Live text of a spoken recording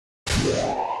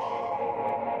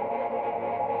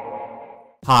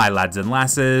Hi lads and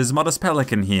lasses, Modest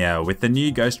Pelican here with the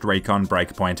new Ghost Recon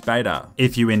Breakpoint beta.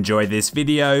 If you enjoy this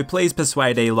video, please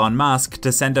persuade Elon Musk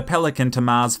to send a Pelican to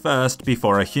Mars first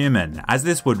before a human, as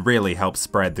this would really help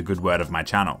spread the good word of my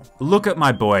channel. Look at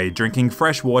my boy drinking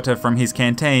fresh water from his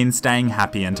canteen, staying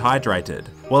happy and hydrated.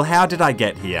 Well, how did I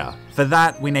get here? For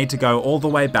that, we need to go all the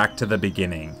way back to the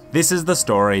beginning. This is the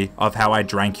story of how I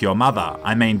drank your mother,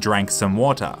 drank some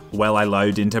water. Well, I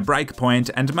load into Breakpoint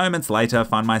and moments later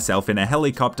find myself in a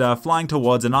helicopter flying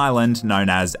towards an island known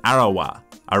as Aurora.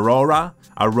 Aurora?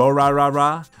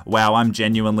 Wow, I'm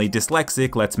genuinely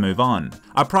dyslexic, let's move on.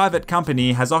 A private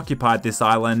company has occupied this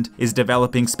island, is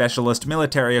developing specialist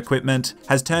military equipment,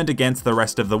 has turned against the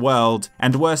rest of the world,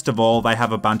 and worst of all, they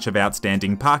have a bunch of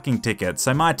outstanding parking tickets,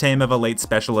 so my team of elite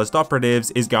specialist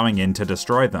operatives is going in to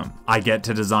destroy them. I get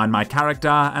to design my character,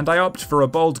 and I opt for a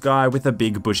bald guy with a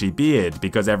big bushy beard,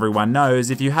 because everyone knows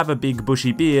if you have a big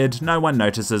bushy beard, no one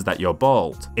notices that you're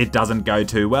bald. It doesn't go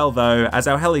too well though, as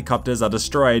our helicopters are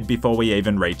destroyed before we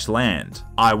even reach land.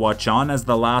 I watch on as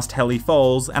the last heli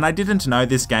falls, and I didn't know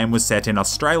this game was set in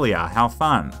Australia, how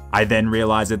fun. I then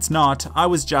realise it's not, I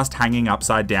was just hanging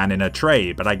upside down in a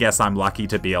tree, but I guess I'm lucky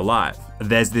to be alive.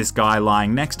 There's this guy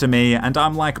lying next to me, and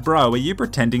I'm like, bro, are you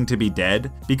pretending to be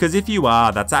dead? Because if you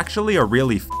are, that's actually a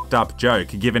really f***ed up joke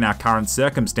given our current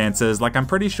circumstances, like I'm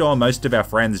pretty sure most of our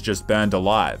friends just burned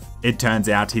alive. It turns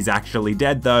out he's actually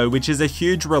dead though, which is a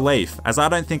huge relief, as I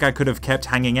don't think I could have kept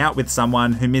hanging out with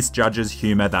someone who misjudges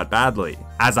humour that badly.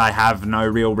 As I have no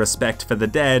real respect for the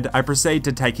dead, I proceed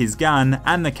to take his gun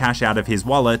and the cash out of his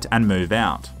wallet and move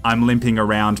out. I'm limping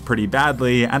around pretty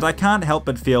badly, and I can't help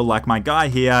but feel like my guy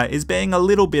here is being a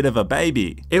little bit of a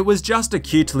baby. It was just a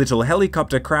cute little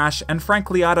helicopter crash, and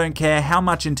frankly I don't care how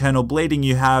much internal bleeding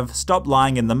you have, stop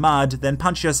lying in the mud, then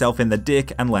punch yourself in the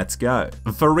dick and let's go.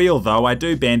 For real though, I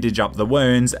do bandage up the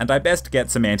wounds, and I best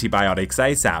get some antibiotics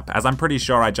ASAP, as I'm pretty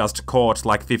sure I just caught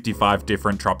like 55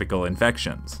 different tropical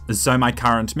infections. So my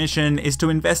current mission is to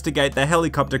investigate the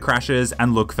helicopter crashes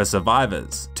and look for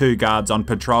survivors. Two guards on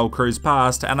patrol cruise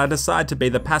past, and I decide to be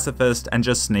the pacifist and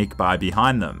just sneak by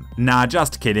behind them. Nah,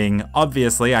 just kidding.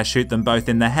 Obviously, I shoot them both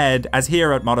in the head, as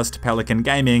here at Modest Pelican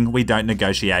Gaming, we don't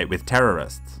negotiate with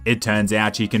terrorists. It turns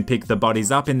out you can pick the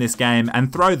bodies up in this game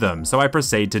and throw them, so I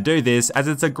proceed to do this as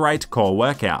it's a great core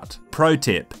workout. Pro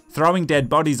tip: throwing dead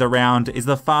bodies around is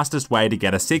the fastest way to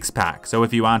get a six-pack, so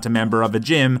if you aren't a member of a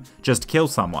gym, just kill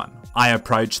someone. I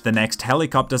approach the next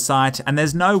helicopter site, and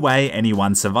there's no way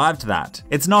anyone survived that.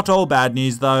 It's not all bad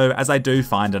news though, as I do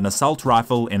find an assault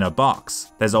rifle in a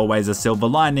box. There's always a silver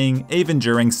lining, even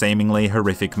during seemingly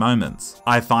horrific moments.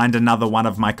 I find another one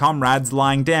of my comrades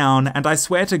lying down, and I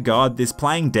swear to God this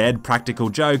playing dead practical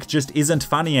joke just isn't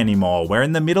funny anymore. We're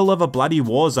in the middle of a bloody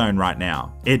war zone right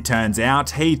now. It turns out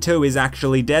he too is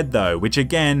actually dead though, which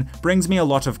again brings me a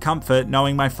lot of comfort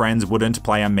knowing my friends wouldn't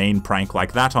play a mean prank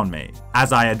like that on me.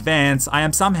 As I advance, I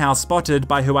am somehow spotted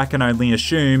by who I can only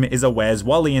assume is a Where's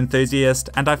Wally enthusiast,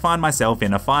 and I find myself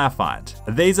in a firefight.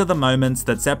 These are the moments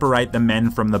that separate the men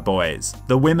from the boys,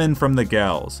 the women from the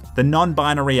girls, the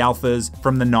non-binary alphas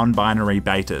from the non-binary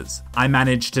betas. I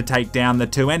manage to take down the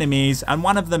two enemies, and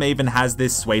one of them even has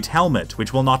this sweet helmet,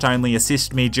 which will not only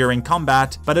assist me during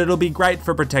combat, but it'll be great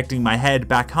for protecting my head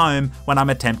back home when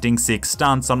I'm attempting 6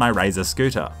 stunts on my Razor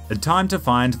scooter. Time to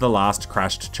find the last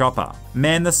crashed chopper.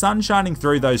 Man, the sun shining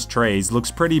through those trees looks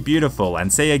pretty beautiful,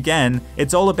 and see again,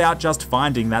 it's all about just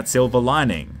finding that silver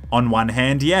lining. On one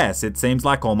hand, yes, it seems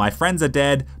like all my friends are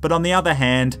dead, but on the other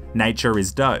hand, nature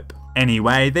is dope.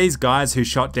 Anyway, these guys who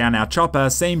shot down our chopper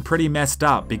seem pretty messed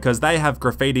up because they have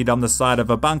graffitied on the side of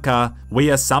a bunker,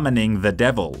 "We are summoning the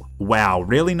devil." Wow,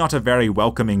 really not a very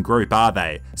welcoming group, are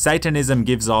they? Satanism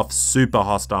gives off super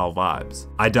hostile vibes.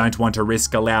 I don't want to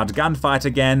risk a loud gunfight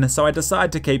again, so I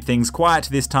decide to keep things quiet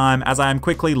this time, as I am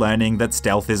quickly learning that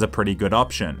stealth is a pretty good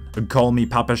option. Call me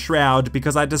Papa Shroud,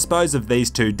 because I dispose of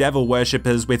these two devil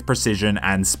worshippers with precision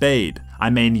and speed. I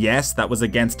mean, yes, that was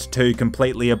against two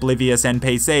completely oblivious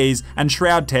NPCs, and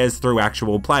Shroud tears through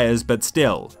actual players, but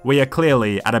still, we are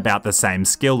clearly at about the same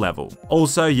skill level.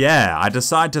 Also, yeah, I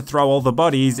decide to throw all the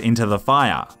bodies into the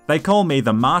fire. They call me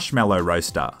the Marshmallow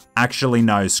Roaster. Actually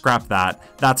no, scrap that,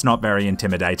 that's not very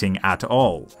intimidating at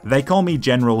all. They call me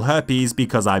General Herpes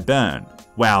because I burn.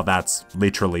 Wow, that's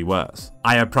literally worse.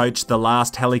 I approach the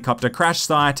last helicopter crash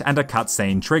site and a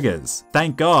cutscene triggers.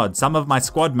 Thank God, some of my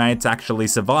squad mates actually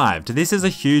survived. This is a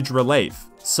huge relief.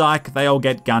 Psych, they all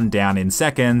get gunned down in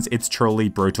seconds, it's truly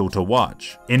brutal to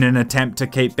watch. In an attempt to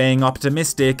keep being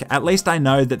optimistic, at least I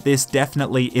know that this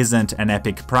definitely isn't an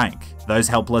epic prank. Those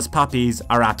helpless puppies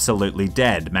are absolutely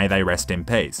dead, may they rest in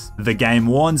peace. The game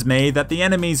warns me that the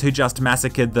enemies who just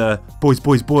massacred the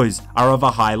boys are of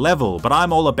a high level, but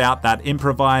I'm all about that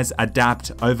improvise,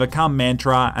 adapt, overcome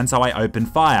mantra, and so I open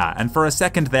fire, and for a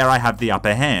second there I have the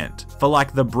upper hand, for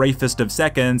like the briefest of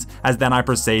seconds, as then I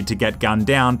proceed to get gunned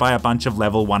down by a bunch of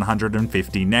level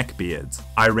 150 neckbeards.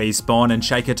 I respawn and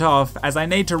shake it off, as I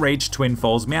need to reach Twin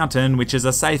Falls Mountain, which is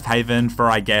a safe haven for,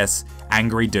 I guess,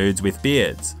 angry dudes with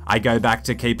beards. I go back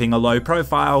to keeping a low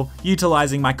profile,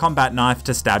 utilizing my combat knife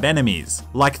to stab enemies.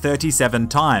 Like 37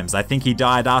 times, I think he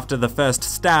died after the first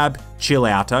stab. Chill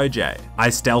out, OJ. I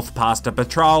stealth past a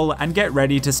patrol and get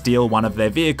ready to steal one of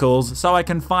their vehicles so I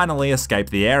can finally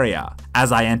escape the area.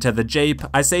 As I enter the Jeep,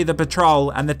 I see the patrol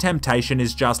and the temptation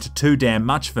is just too damn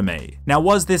much for me. Now,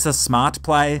 was this a smart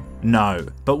play? No.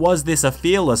 But was this a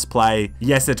fearless play?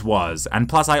 Yes, it was. And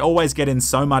plus I always get in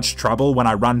so much trouble when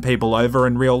I run people over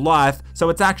in real life, so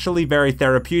it's actually very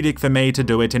therapeutic for me to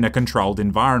do it in a controlled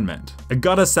environment. I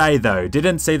gotta say though,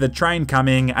 didn't see the train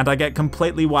coming and I get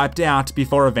completely wiped out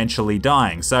before eventually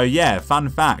dying. So yeah, fun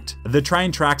fact. The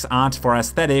train tracks aren't for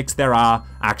aesthetics, there are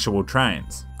actual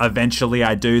trains. Eventually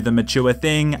I do the mature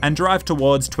thing and drive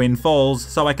towards Twin Falls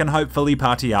so I can hopefully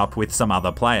party up with some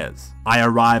other players. I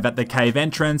arrive at the cave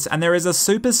entrance and there is a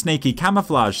super sneaky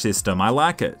camouflage system, I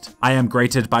like it. I am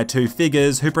greeted by two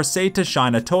figures who proceed to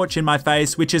shine a torch in my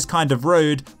face, which is kind of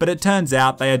rude, but it turns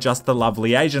out they are just the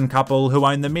lovely Asian couple who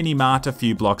own the mini-mart a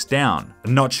few blocks down.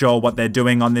 Not sure what they're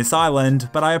doing on this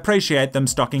island, but I appreciate them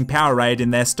stocking Powerade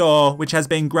in their store, which has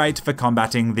been great for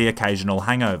combating the occasional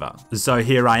hangover. So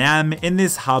here I am in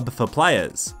this hub for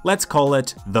players. Let's call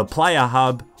it the Player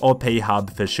Hub, or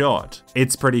P-Hub for short.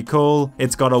 It's pretty cool,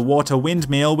 it's got a water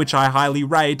windmill which I highly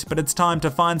rate, but it's time to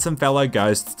find some fellow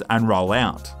ghosts and roll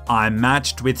out. I'm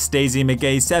matched with Steezy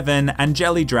McGee 7 and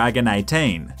Jelly Dragon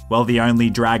 18. Well, the only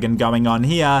dragon going on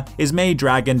here is me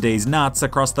dragging these nuts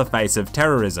across the face of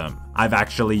terrorism. I've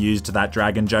actually used that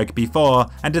dragon joke before,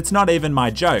 and it's not even my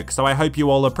joke, so I hope you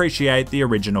all appreciate the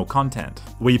original content.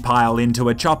 We pile into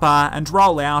a chopper and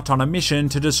roll out on a mission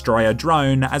to destroy a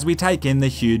drone as we take in the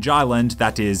huge island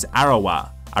that is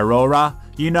Arawa. Aurora?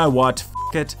 You know what,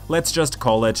 f it, let's just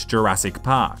call it Jurassic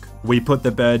Park. We put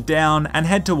the bird down and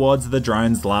head towards the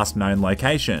drone's last known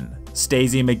location.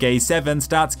 Steezy McGee 7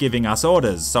 starts giving us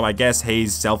orders, so I guess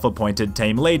he's self-appointed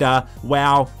team leader.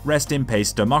 Wow, rest in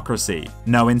peace democracy.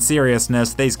 No, in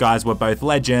seriousness, these guys were both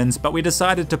legends, but we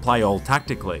decided to play all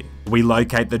tactically. We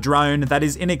locate the drone that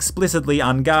is inexplicitly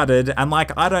unguarded, and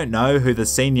like, I don't know who the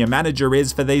senior manager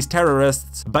is for these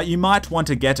terrorists, but you might want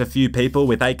to get a few people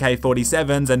with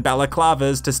AK-47s and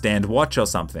balaclavas to stand watch or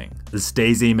something.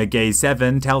 Steezy McGee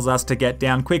 7 tells us to get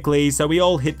down quickly, so we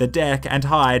all hit the deck and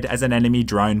hide as an enemy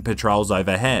drone patrols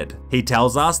overhead. He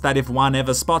tells us that if one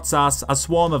ever spots us, a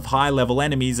swarm of high-level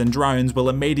enemies and drones will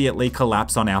immediately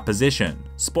collapse on our position.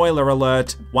 Spoiler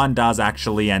alert, one does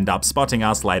actually end up spotting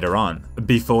us later on.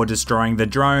 Before destroying the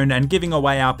drone and giving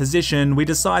away our position, we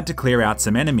decide to clear out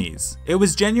some enemies. It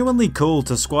was genuinely cool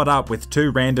to squad up with two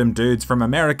random dudes from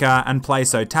America and play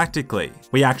so tactically.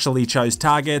 We actually chose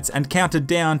targets and counted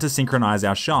down to synchronize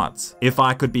our shots. If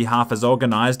I could be half as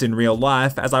organized in real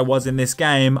life as I was in this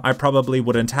game, I probably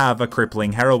wouldn't have a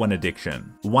crippling heroin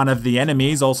addiction. One of the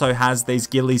enemies also has these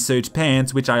ghillie suit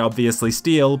pants, which I obviously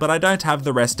steal, but I don't have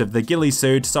the rest of the ghillie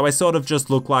suit, so I sort of just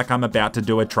look like I'm about to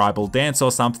do a tribal dance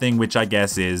or something, which I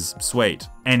guess is sweet.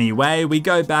 Anyway, we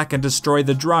go back and destroy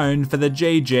the drone for the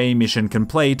GG mission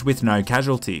complete with no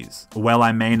casualties. Well,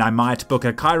 I mean, I might book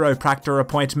a chiropractor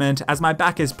appointment as my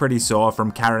back is pretty sore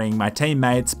from carrying my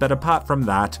teammates, but apart from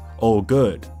that, all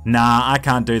good. Nah, I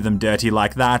can't do them dirty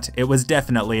like that, it was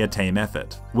definitely a team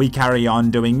effort. We carry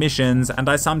on doing missions, and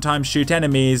I sometimes shoot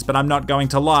enemies, but I'm not going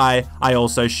to lie, I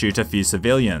also shoot a few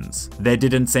civilians. There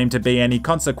didn't seem to be any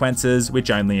consequences,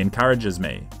 which only encourages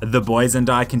me. The boys and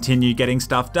I continue getting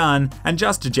stuff done, and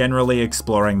just generally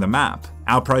exploring the map.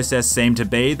 Our process seemed to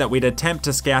be that we'd attempt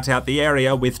to scout out the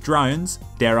area with drones,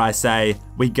 dare I say,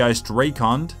 we ghost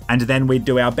reconned, and then we'd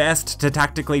do our best to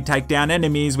tactically take down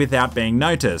enemies without being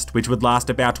noticed, which would last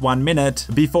about 1 minute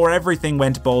before everything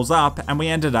went balls up and we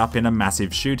ended up in a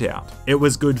massive shootout. It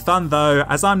was good fun though,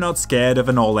 as I'm not scared of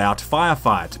an all-out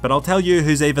firefight, but I'll tell you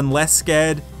who's even less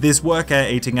scared, this worker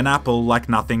eating an apple like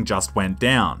nothing just went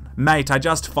down. Mate, I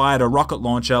just fired a rocket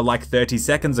launcher like 30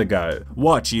 seconds ago.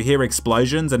 What, you hear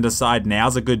explosions and decide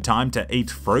now's a good time to eat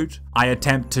fruit? I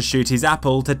attempt to shoot his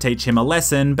apple to teach him a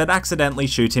lesson, but accidentally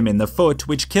shoot him in the foot,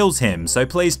 which kills him, so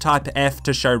please type F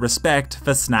to show respect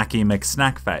for Snacky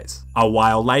McSnackface. A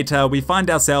while later, we find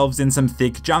ourselves in some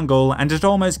thick jungle, and it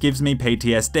almost gives me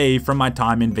PTSD from my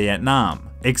time in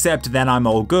Vietnam. Except then I'm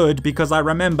all good because I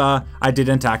remember I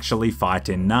didn't actually fight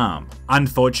in Nam.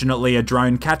 Unfortunately, a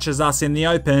drone catches us in the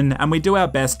open and we do our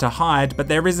best to hide, but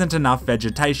there isn't enough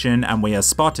vegetation and we are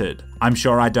spotted. I'm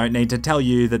sure I don't need to tell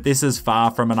you that this is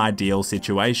far from an ideal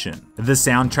situation. The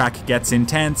soundtrack gets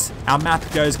intense, our map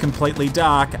goes completely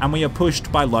dark, and we are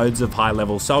pushed by loads of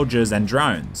high-level soldiers and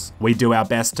drones. We do our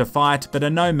best to fight, but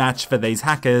are no match for these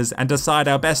hackers and decide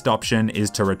our best option is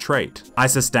to retreat. I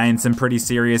sustain some pretty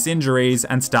serious injuries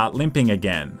and start limping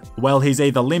again. Well, he's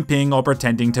either limping or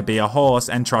pretending to be a horse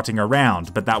and trotting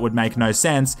around, but that would make no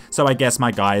sense, so I guess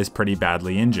my guy is pretty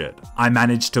badly injured. I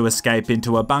manage to escape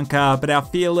into a bunker, but our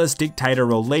fearless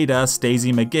dictatorial leader,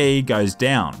 Steezy McGee, goes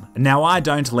down. Now I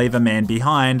don't leave a man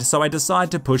behind, so I decide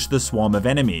to push the swarm of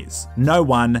enemies. No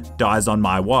one dies on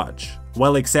my watch.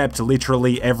 Well, except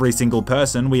literally every single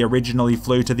person we originally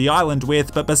flew to the island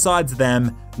with, but besides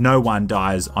them, no one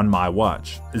dies on my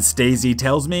watch. Steezy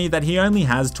tells me that he only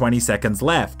has 20 seconds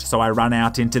left, so I run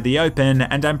out into the open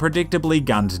and am predictably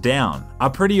gunned down. A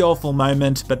pretty awful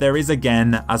moment, but there is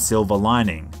again a silver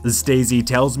lining. Steezy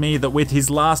tells me that with his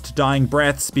last dying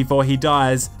breaths before he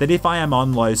dies, that if I am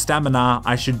on low stamina,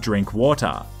 I should drink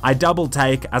water. I double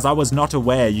take as I was not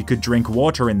aware you could drink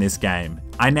water in this game.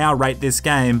 I now rate this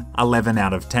game 11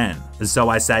 out of 10. So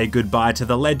I say goodbye to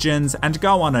the legends and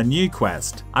go on a new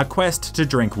quest, a quest to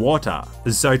drink water.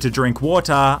 So to drink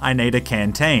water, I need a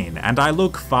canteen, and I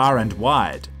look far and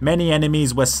wide. Many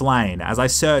enemies were slain as I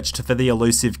searched for the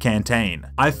elusive canteen.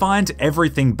 I find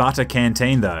everything but a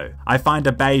canteen though. I find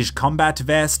a beige combat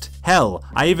vest. Hell,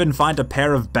 I even find a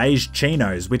pair of beige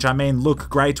chinos, which I mean look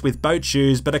great with boat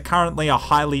shoes, but are currently a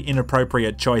highly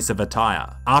inappropriate choice of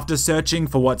attire. After searching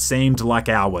for what seemed like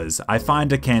hours, I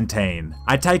find a canteen.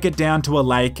 I take it down to a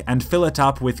lake and fill it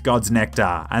up with God's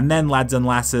nectar, and then, lads and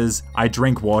lasses, I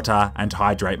drink water and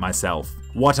hydrate myself.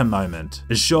 What a moment.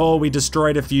 Sure, we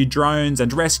destroyed a few drones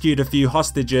and rescued a few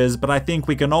hostages, but I think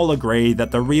we can all agree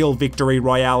that the real victory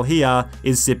royale here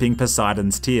is sipping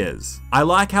Poseidon's tears. I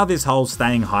like how this whole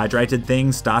staying hydrated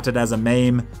thing started as a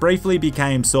meme, briefly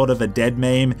became sort of a dead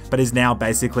meme, but is now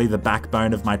basically the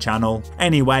backbone of my channel.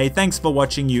 Anyway, thanks for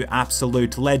watching, you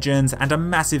absolute legends, and a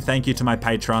massive thank you to my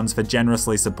patrons for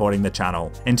generously supporting the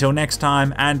channel. Until next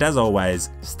time, and as always,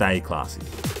 stay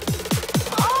classy.